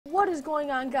What is going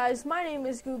on, guys? My name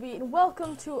is Gooby, and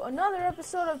welcome to another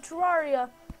episode of Terraria.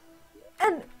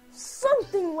 And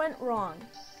something went wrong.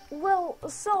 Well,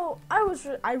 so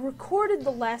I recorded the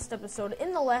last episode.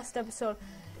 In the last episode,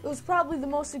 it was probably the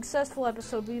most successful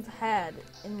episode we've had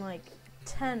in like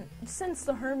 10 since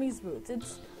the Hermes boots.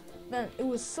 It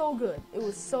was so good. It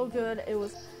was so good. It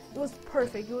was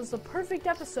perfect. It was the perfect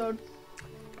episode.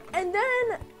 And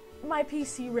then my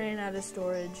PC ran out of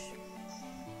storage,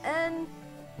 and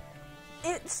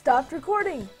it stopped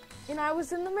recording, and I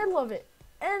was in the middle of it,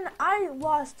 and I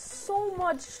lost so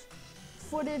much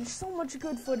footage, so much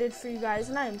good footage for you guys,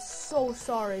 and I am so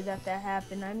sorry that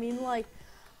happened. I mean, like,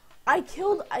 I'll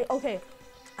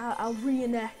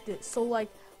reenact it. So, like,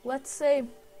 let's say,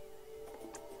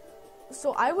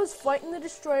 so I was fighting the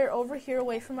destroyer over here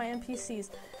away from my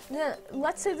NPCs. And then,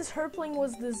 let's say this herpling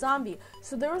was the zombie.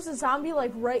 So there was a zombie,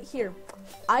 like, right here.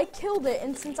 I killed it,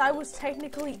 and since I was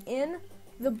technically in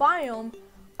the biome,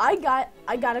 I got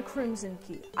a crimson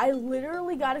key. I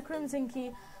literally got a crimson key.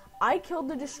 I killed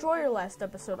the destroyer last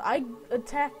episode. I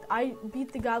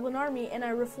beat the goblin army, and I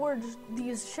reforged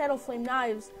these shadow flame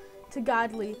knives to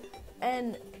godly,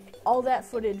 and all that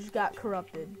footage got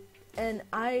corrupted. And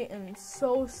I am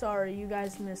so sorry you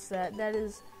guys missed that.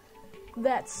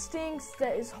 That stinks.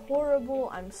 That is horrible.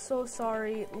 I'm so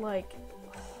sorry. Like,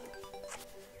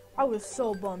 I was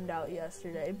so bummed out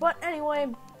yesterday. But anyway,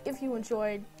 if you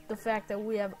enjoyed the fact that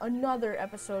we have another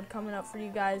episode coming up for you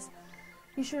guys,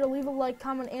 be sure to leave a like,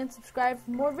 comment, and subscribe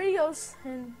for more videos.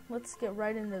 And let's get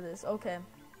right into this. Okay,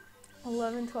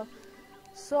 11, 12.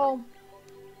 So,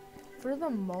 for the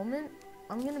moment,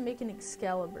 I'm going to make an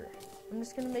Excalibur. I'm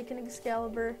just going to make an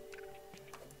Excalibur.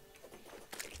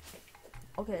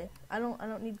 Okay, I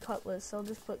don't need Cutlass, so I'll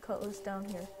just put Cutlass down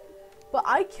here. But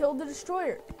I killed the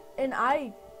destroyer, and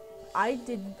I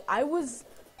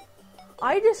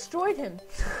destroyed him,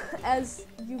 as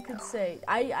you could say.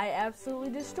 I absolutely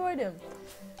destroyed him.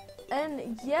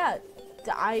 And yeah,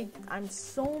 I'm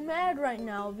so mad right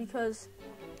now because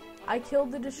I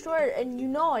killed the destroyer, and you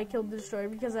know I killed the destroyer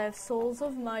because I have Souls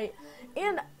of Might,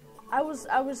 and I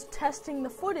was testing the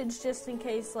footage just in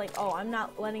case, like, oh, I'm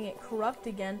not letting it corrupt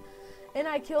again. And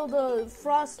I killed a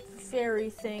frost fairy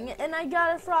thing, and I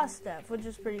got a frost staff, which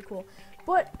is pretty cool.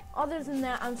 But other than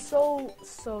that, I'm so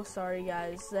sorry,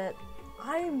 guys, that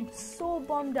I'm so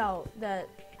bummed out that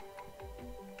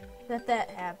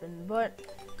happened. But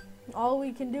all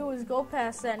we can do is go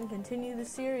past that and continue the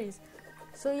series.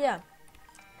 So yeah,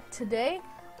 today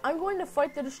I'm going to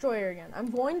fight the destroyer again.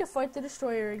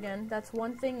 That's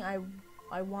one thing I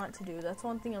want to do. That's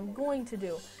one thing I'm going to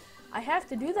do. I have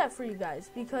to do that for you guys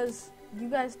because you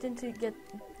guys didn't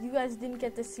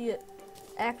get to see it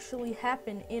actually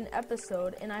happen in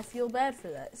episode, and I feel bad for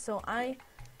that. So I'm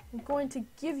going to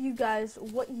give you guys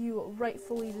what you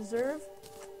rightfully deserve.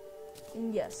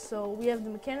 And yes, so we have the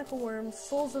mechanical worms,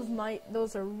 Souls of Might.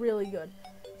 Those are really good.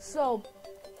 So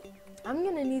I'm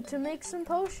gonna need to make some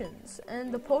potions,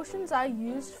 and the potions I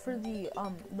used for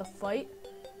the fight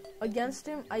against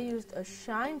him, I used a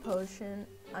shine potion,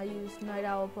 I used night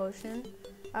owl potion.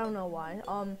 I don't know why.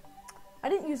 I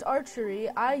didn't use archery.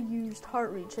 I used heart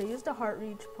reach. I used a heart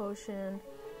reach potion.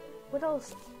 What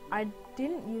else? I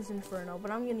didn't use inferno,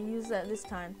 but I'm gonna use that this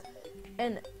time.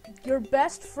 And your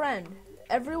best friend,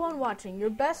 everyone watching, your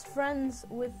best friends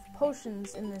with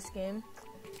potions in this game,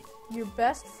 your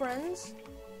best friends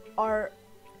are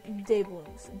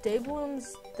Dayblooms.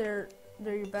 Dayblooms, they're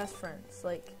your best friends.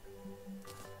 Like,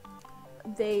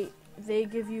 they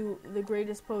give you the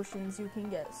greatest potions you can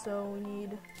get. So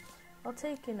I'll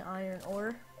take an iron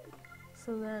ore.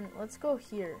 So then let's go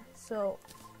here. So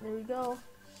there we go.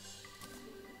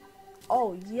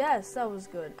 Oh yes, that was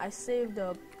good. I saved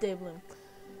a Daybloom.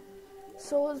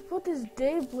 So let's put this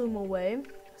Daybloom away.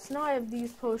 So now I have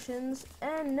these potions,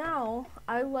 and now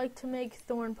I like to make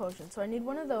thorn potions. So I need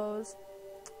one of those.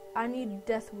 I need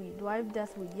deathweed. Do I have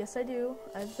deathweed? Yes, I do.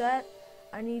 I have that.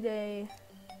 I need I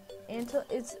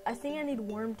think I need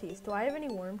worm teeth. Do I have any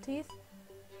worm teeth?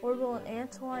 Or will an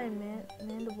antlion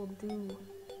mandible do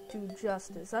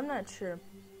justice? I'm not sure.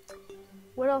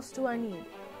 What else do I need?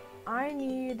 I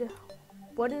need,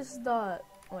 what is the,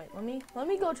 wait, let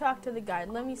me go talk to the guide.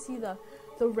 Let me see the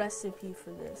recipe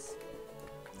for this.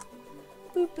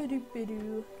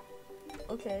 Boop-a-doop-a-doo.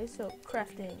 Okay, so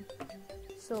crafting.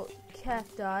 So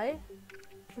cacti,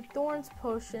 for thorns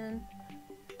potion,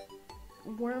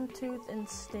 worm tooth, and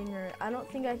stinger. I don't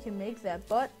think I can make that,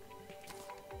 but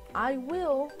I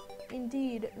will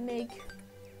indeed make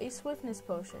a swiftness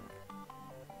potion.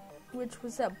 Which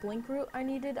was that blink root I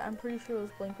needed? I'm pretty sure it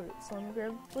was blink root. So let me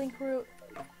grab blink root.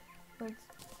 Let's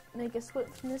make a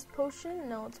swiftness potion.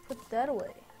 Now let's put that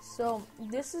away. So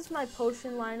this is my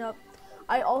potion lineup.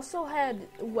 I also had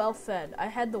well-fed. I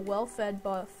had the well-fed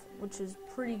buff, which is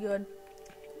pretty good.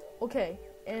 Okay,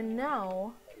 and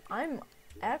now I'm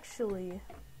out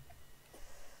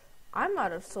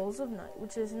of Souls of Night,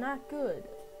 which is not good.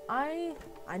 I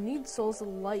need Souls of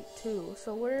Light too.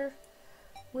 So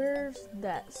where's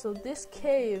that? So this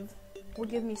cave will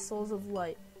give me Souls of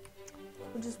Light,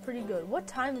 which is pretty good. What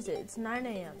time is it? It's 9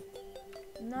 a.m.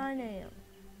 9 a.m.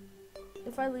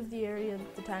 If I leave the area,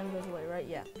 the time goes away, right?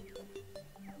 Yeah.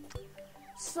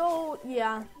 So,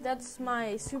 yeah, that's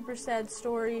my super sad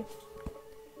story.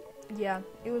 Yeah,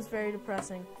 it was very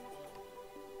depressing.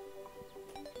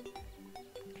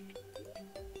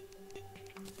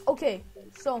 Okay,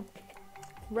 so,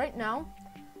 right now,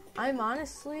 I'm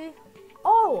honestly...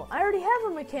 Oh, I already have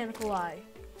a mechanical eye.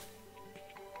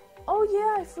 Oh,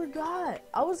 yeah, I forgot.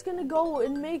 I was gonna go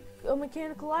and make a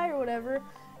mechanical eye or whatever,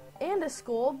 and a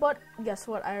skull, but guess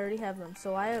what? I already have them.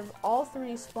 So I have all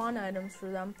 3 spawn items for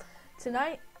them.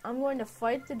 Tonight, I'm going to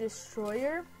fight the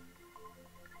destroyer.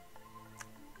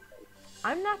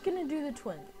 I'm not going to do the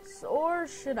twins, or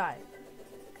should I?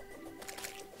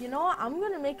 You know what? I'm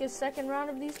going to make a second round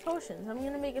of these potions. I'm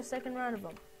going to make a second round of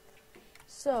them.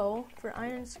 So, for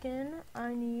iron skin,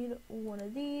 I need one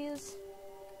of these,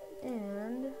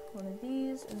 and one of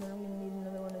these, and then I'm going to need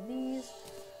another one of these,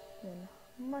 then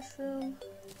mushroom.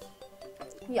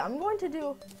 Yeah, I'm going to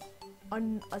do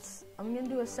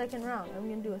a second round. I'm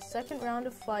going to do a second round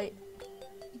of fight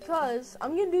because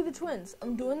I'm going to do the twins.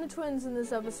 I'm doing the twins in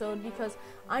this episode because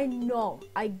I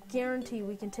guarantee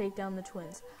we can take down the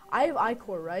twins. I have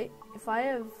Ichor, right?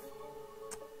 I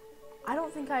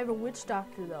don't think I have a witch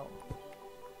doctor though.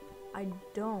 I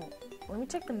don't. Let me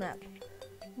check the map.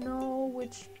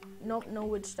 Nope, no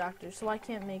witch doctor, so I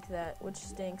can't make that, which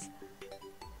stinks.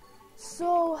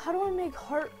 So, how do I make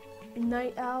heart,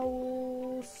 night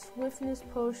owl, swiftness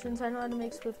potions? I know how to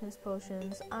make swiftness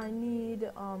potions. I need,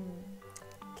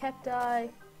 cacti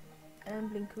and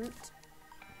blink root.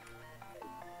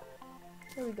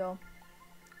 Here we go.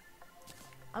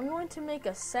 I'm going to make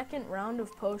a second round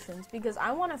of potions because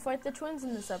I want to fight the twins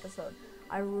in this episode.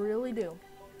 I really do.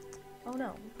 Oh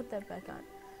no, put that back on.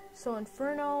 So,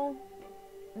 Inferno,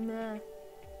 meh.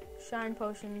 Shine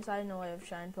potions, I know I have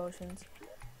shine potions.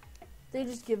 They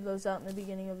just give those out in the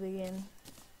beginning of the game.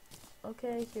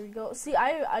 Okay, here we go. See,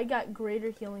 I got greater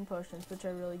healing potions, which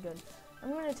are really good. I'm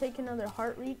going to take another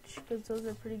heart reach, because those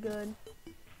are pretty good.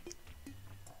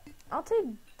 I'll take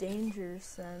danger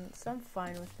sense. I'm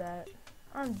fine with that.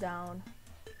 I'm down.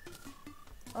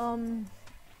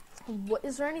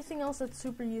 Is there anything else that's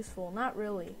super useful? Not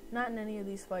really. Not in any of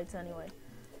these fights anyway.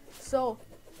 So,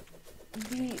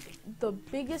 the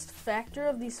biggest factor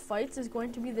of these fights is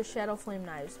going to be the Shadow Flame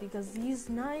knives, because these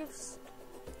knives,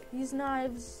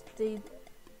 they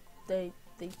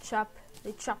chop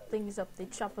things up, they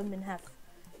chop them in half,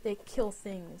 they kill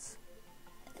things.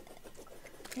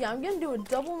 Yeah, I'm gonna do a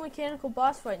double mechanical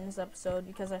boss fight in this episode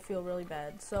because I feel really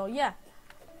bad. So yeah,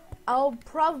 I'll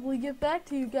probably get back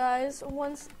to you guys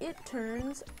once it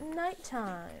turns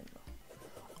nighttime.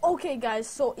 Okay guys,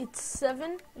 so it's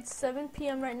 7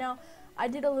 p.m. right now. I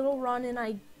did a little run and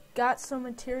I got some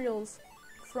materials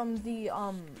from the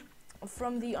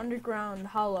underground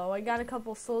hollow. I got a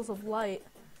couple souls of light.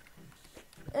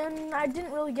 And I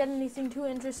didn't really get anything too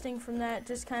interesting from that,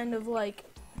 just kind of like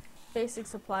basic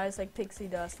supplies like pixie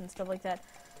dust and stuff like that.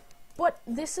 But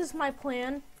this is my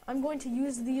plan. I'm going to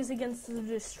use these against the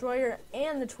destroyer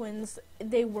and the twins.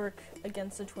 They work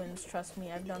against the twins, trust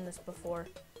me, I've done this before.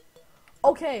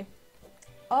 Okay.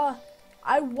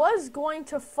 I was going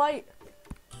to fight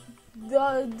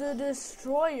the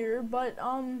destroyer, but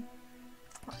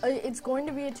it's going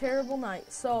to be a terrible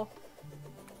night. So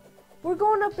we're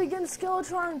going up against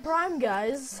Skeletron Prime,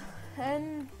 guys,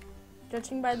 and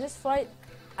judging by this fight,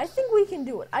 I think we can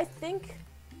do it. I think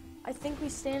we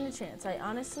stand a chance. I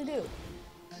honestly do.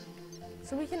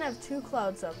 So we can have 2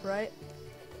 clouds up, right?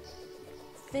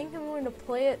 I think I'm going to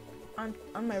play it on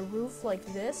my roof like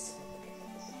this.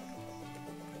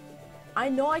 I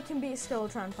know I can beat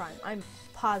Skeletron Prime. I'm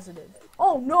positive.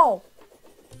 Oh no!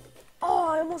 Oh,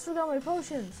 I almost forgot my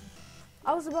potions.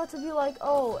 I was about to be like,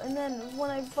 oh, and then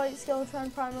when I fight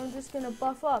Skeletron Prime, I'm just gonna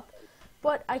buff up.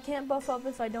 But I can't buff up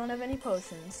if I don't have any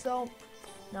potions. So,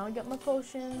 now I got my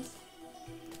potions.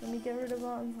 Let me get rid of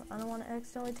them. I don't want to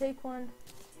accidentally take one.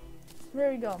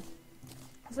 There we go.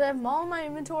 So I have them all in my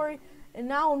inventory, and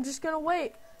now I'm just gonna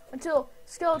wait until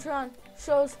Skeletron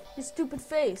shows his stupid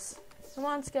face. Come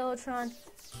on, Skeletron.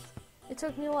 It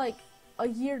took me like a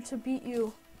year to beat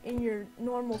you in your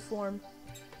normal form.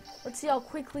 Let's see how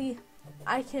quickly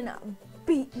I can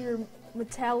beat your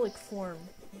metallic form.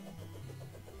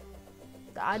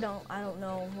 I don't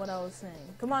know what I was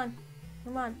saying. Come on,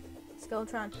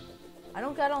 Skeletron. I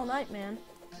don't got all night, man.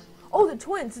 Oh, the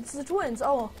twins. It's the twins.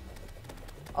 Oh,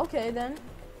 okay then.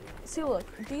 See, look,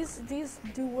 these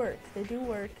do work. They do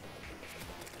work.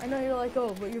 I know you're like,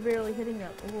 oh, but you're barely hitting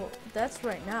them. Well, that's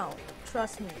right now.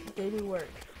 Trust me, they do work.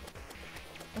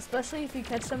 Especially if you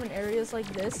catch them in areas like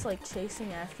this, like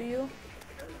chasing after you.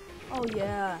 Oh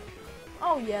yeah.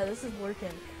 Oh yeah, this is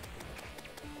working.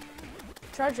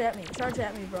 Charge at me,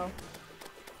 bro.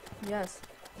 Yes.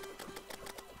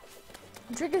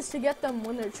 The trick is to get them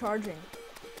when they're charging.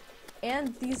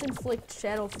 And these inflict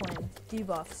Shadow Flame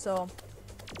debuff, so...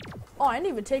 Oh, I didn't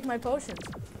even take my potions.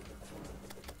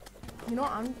 You know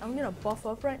what, I'm gonna buff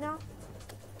up right now.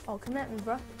 Oh, come at me,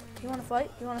 bro. You wanna fight?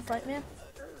 You wanna fight, man?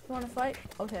 You wanna fight?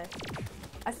 Okay.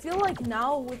 I feel like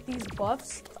now with these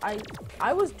buffs,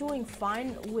 I was doing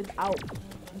fine without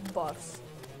buffs.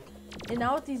 And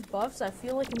now with these buffs, I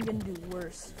feel like I'm gonna do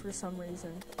worse for some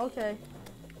reason. Okay.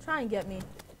 Try and get me.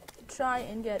 Try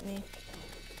and get me.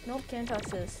 Nope, can't touch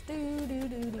this.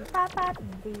 Do. Pop, pop,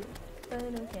 boo. No,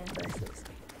 can't touch this.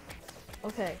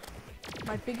 Okay.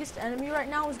 My biggest enemy right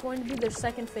now is going to be their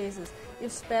second phases.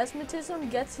 If Spasmatism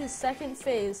gets his second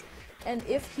phase, and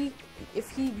if he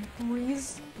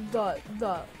breathes the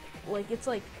like, it's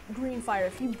like green fire,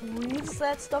 if he breathes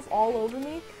that stuff all over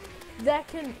me, that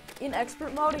can, in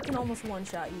expert mode, it can almost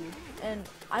one-shot you. And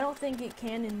I don't think it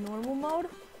can in normal mode,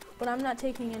 but I'm not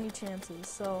taking any chances,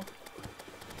 so...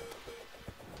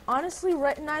 Honestly,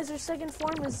 Retinizer's second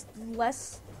form is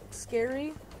less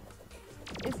scary,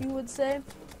 if you would say.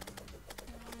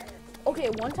 Okay,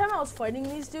 one time I was fighting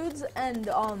these dudes, and,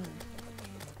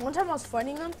 one time I was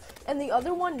fighting them, and the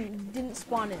other one didn't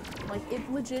spawn in. Like, it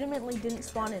legitimately didn't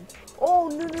spawn in. Oh,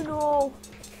 no.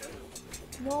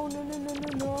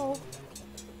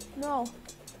 No.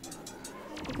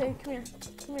 Okay, come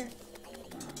here.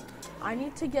 I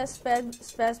need to get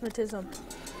Spasmatism.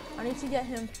 I need to get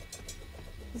him.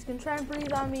 He's gonna try and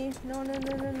breathe on me. No.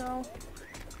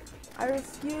 I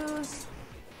refuse.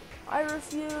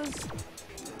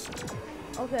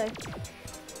 Okay.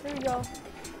 Here we go.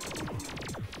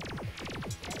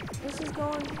 This is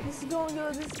going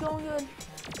good.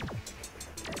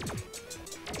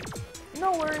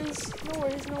 No worries.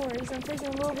 I'm taking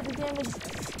a little bit of damage.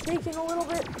 Taking a little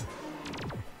bit.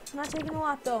 I'm not taking a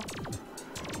lot though.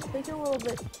 Taking a little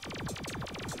bit.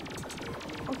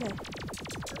 Okay.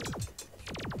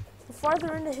 The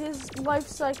farther into his life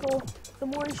cycle, the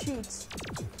more he shoots.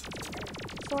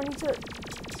 So I need to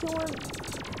kill him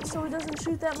so he doesn't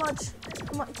shoot that much.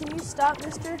 Come on, can you stop,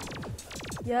 mister?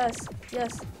 Yes.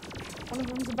 One of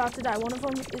them's about to die. One of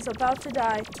them is about to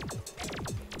die.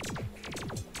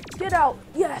 Get out!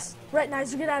 Yes!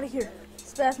 Retinizer, get out of here.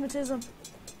 Spasmatism.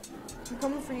 I'm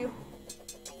coming for you.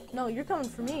 No, you're coming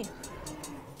for me.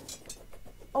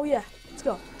 Oh yeah, let's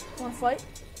go. Wanna fight?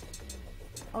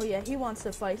 Oh yeah, he wants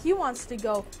to fight. He wants to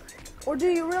go. Or do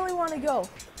you really want to go?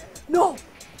 No!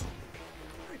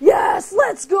 Yes!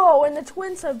 Let's go! And the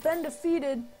twins have been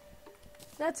defeated.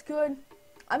 That's good.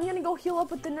 I'm gonna go heal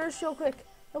up with the nurse real quick.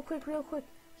 Real quick.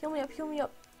 Heal me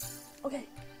up. Okay,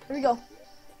 here we go.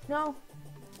 Now,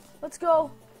 let's go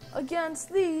against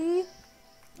the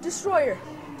Destroyer.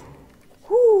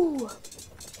 Whoo!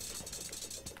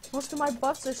 Most of my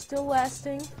buffs are still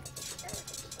lasting.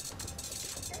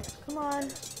 Come on.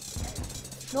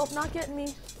 Nope, not getting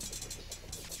me.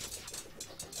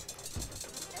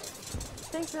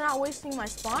 Thanks for not wasting my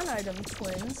spawn item,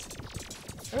 twins.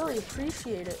 I really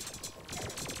appreciate it.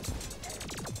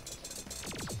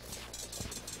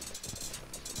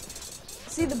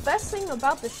 See, the best thing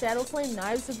about the Shadow Flame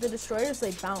knives of the Destroyer is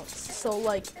they bounce. So,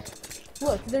 like,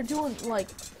 look, they're doing, like,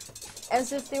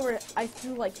 as if they were, I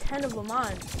threw, like, 10 of them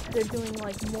on. They're doing,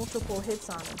 like, multiple hits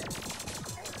on them.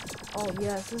 Oh,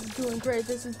 yes, this is doing great.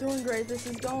 This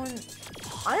is going...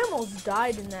 I almost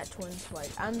died in that twins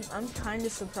fight. I'm kind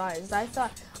of surprised. I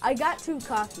thought... I got too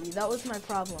cocky. That was my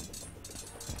problem.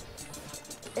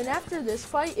 And after this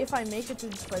fight, if I make it through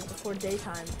this fight before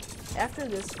daytime, after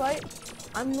this fight,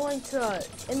 I'm going to,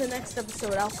 in the next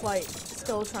episode, I'll fight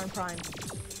Skeletron Prime.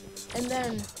 And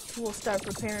then we'll start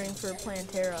preparing for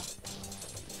Plantera.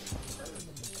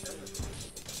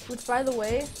 Which, by the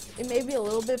way, it may be a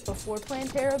little bit before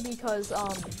Plantera because,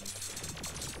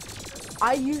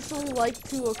 I usually like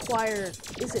to acquire,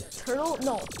 is it turtle?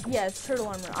 No, yeah, it's turtle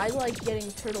armor. I like getting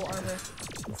turtle armor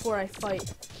before I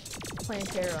fight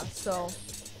Plantera, so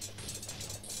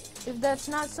if that's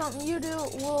not something you do,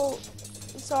 well,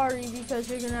 sorry, because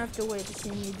you're gonna have to wait to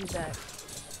see me do that.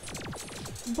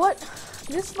 But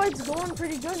this fight's going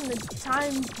pretty good in the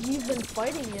time we've been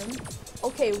fighting him.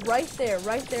 Okay, right there,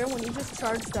 when he just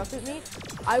charged up at me,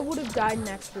 I would have died in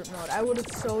expert mode. I would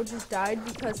have so just died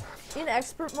because in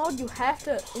expert mode, you have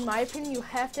to, in my opinion, you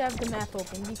have to have the map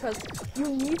open because you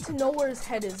need to know where his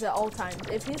head is at all times.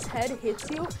 If his head hits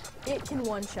you, it can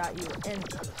one-shot you. And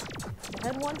if the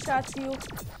head one-shots you,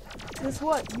 guess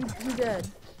what? You're dead.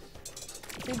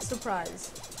 Big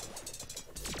surprise.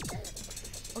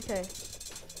 Okay.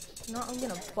 Now I'm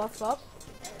gonna buff up.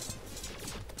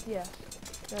 Yeah.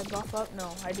 Did I buff up?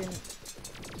 No, I didn't.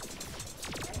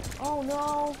 Oh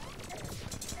no!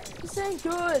 This ain't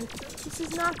good! This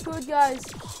is not good, guys!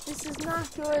 This is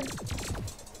not good!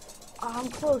 I'm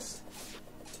close.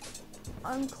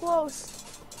 I'm close.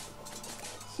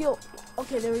 Heal.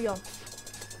 Okay, there we go. I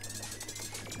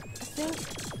think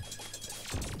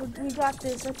we got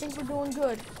this. I think we're doing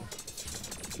good.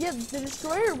 Yeah, the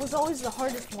destroyer was always the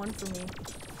hardest one for me.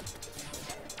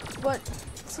 But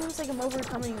it seems like I'm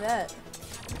overcoming that.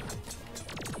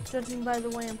 Judging by the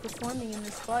way I'm performing in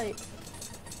this fight.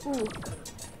 Ooh,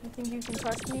 you think you can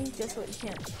touch me? Guess what, you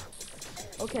can't.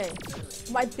 Okay,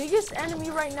 my biggest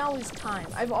enemy right now is time.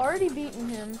 I've already beaten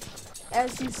him.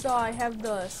 As you saw, I have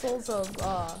the souls of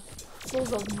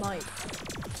might.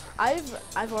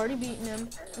 I've already beaten him,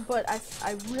 but I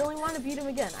really want to beat him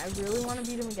again. I really want to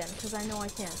beat him again because I know I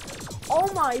can. Oh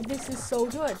my, this is so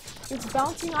good. It's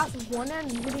bouncing off of one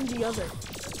end and hitting the other.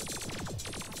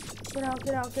 Get out,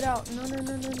 get out, get out. No, no,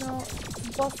 no, no, no.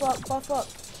 Buff up, buff up.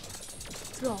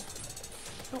 Let's go.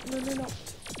 No, no, no, no.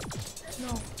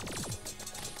 No.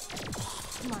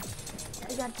 Come on.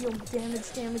 I gotta deal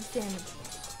damage, damage, damage.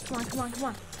 Come on, come on, come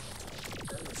on.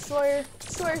 Destroyer,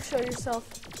 Destroyer, show yourself.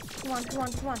 Come on, come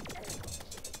on, come on.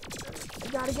 I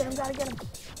gotta get him, gotta get him.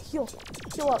 Heal.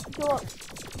 Heal up, heal up.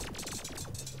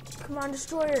 Come on,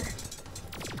 Destroyer.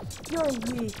 You're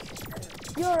weak.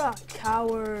 You're a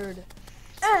coward.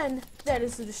 And that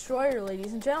is the Destroyer,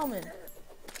 ladies and gentlemen.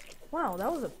 Wow,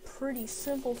 that was a pretty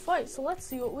simple fight. So let's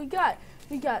see what we got.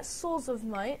 We got Souls of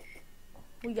Might.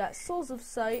 We got Souls of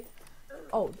Sight.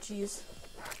 Oh, jeez.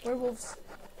 Werewolves.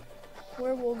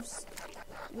 Werewolves.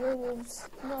 Werewolves.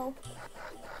 No.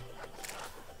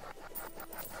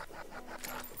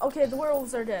 Okay, the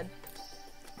werewolves are dead.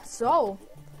 So,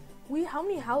 how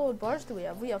many hallowed bars do we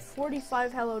have? We have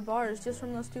 45 hallowed bars just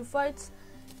from those two fights.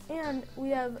 And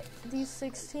we have these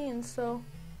 16, so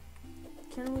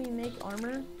can we make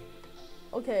armor?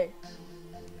 Okay.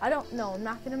 I don't know. I'm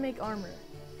not going to make armor.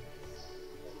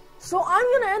 So I'm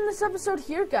going to end this episode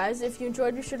here, guys. If you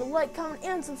enjoyed, be sure to like, comment,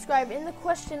 and subscribe. And the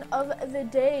question of the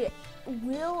day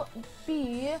will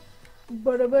be... I'm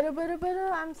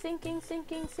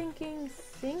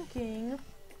thinking.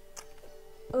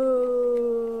 I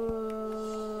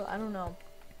don't know.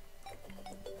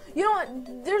 You know what?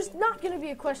 There's not going to be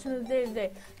a question of the day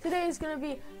today. Today is going to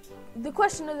be, the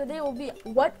question of the day will be,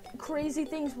 what crazy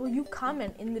things will you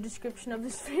comment in the description of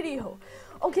this video?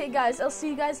 Okay, guys, I'll see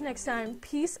you guys next time.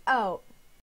 Peace out.